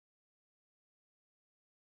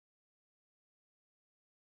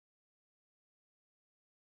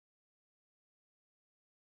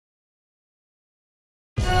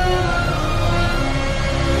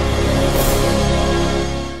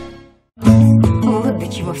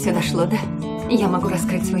чего все дошло, да? Я могу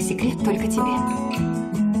раскрыть свой секрет только тебе.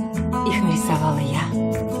 Их нарисовала я.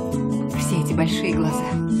 Все эти большие глаза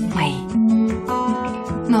мои.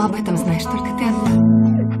 Но об этом знаешь только ты одна.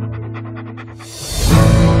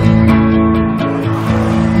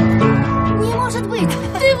 Не может быть!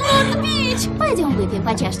 Ты в Лонг-Бич! Пойдем выпьем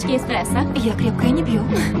по чашечке эспрессо. Я крепкое не пью.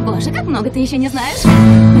 Боже, как много ты еще не знаешь.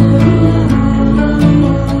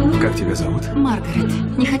 Как тебя зовут? Маргарет.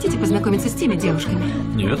 Не хотите познакомиться с теми девушками?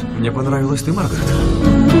 Нет, мне понравилась ты, Маргарет.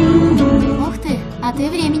 Ух ты, а ты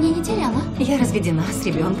времени не теряла. Я разведена с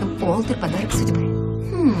ребенком. Уолтер — подарок судьбы.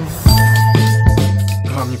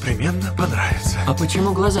 Вам непременно понравится. А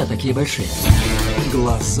почему глаза такие большие?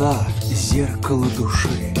 Глаза — зеркало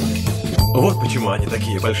души. Вот почему они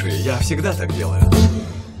такие большие. Я всегда так делаю.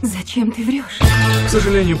 Зачем ты врешь? К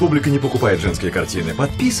сожалению, публика не покупает женские картины.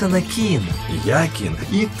 Подписано Кин. Я Кин.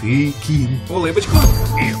 И ты Кин. Улыбочку.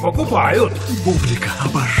 Их покупают. Публика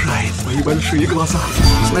обожает твои большие глаза.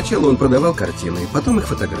 Сначала он продавал картины, потом их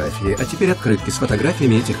фотографии, а теперь открытки с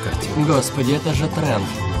фотографиями этих картин. Господи, это же тренд.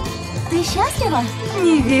 Ты счастлива?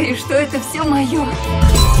 Не верю, что это все мое.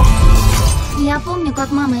 Я помню,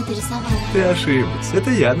 как мама это рисовала. Ты ошиблась. Это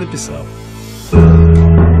я написал.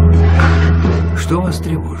 Что вас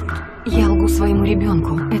тревожит? Я лгу своему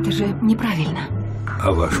ребенку. Это же неправильно.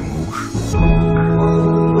 А ваш муж?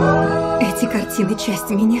 Эти картины — часть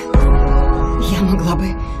меня. Я могла бы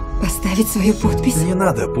поставить свою подпись. Не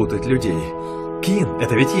надо путать людей. Кин,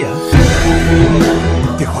 это ведь я.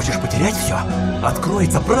 Ты хочешь потерять все?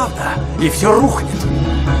 Откроется правда, и все рухнет.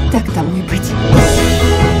 Так тому и быть.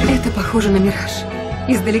 Это похоже на мираж.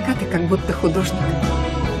 Издалека ты как будто художник,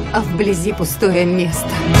 а вблизи пустое место.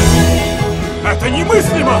 Это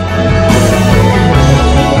немыслимо!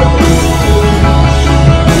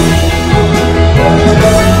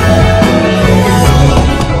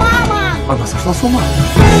 Мама! Она сошла с ума.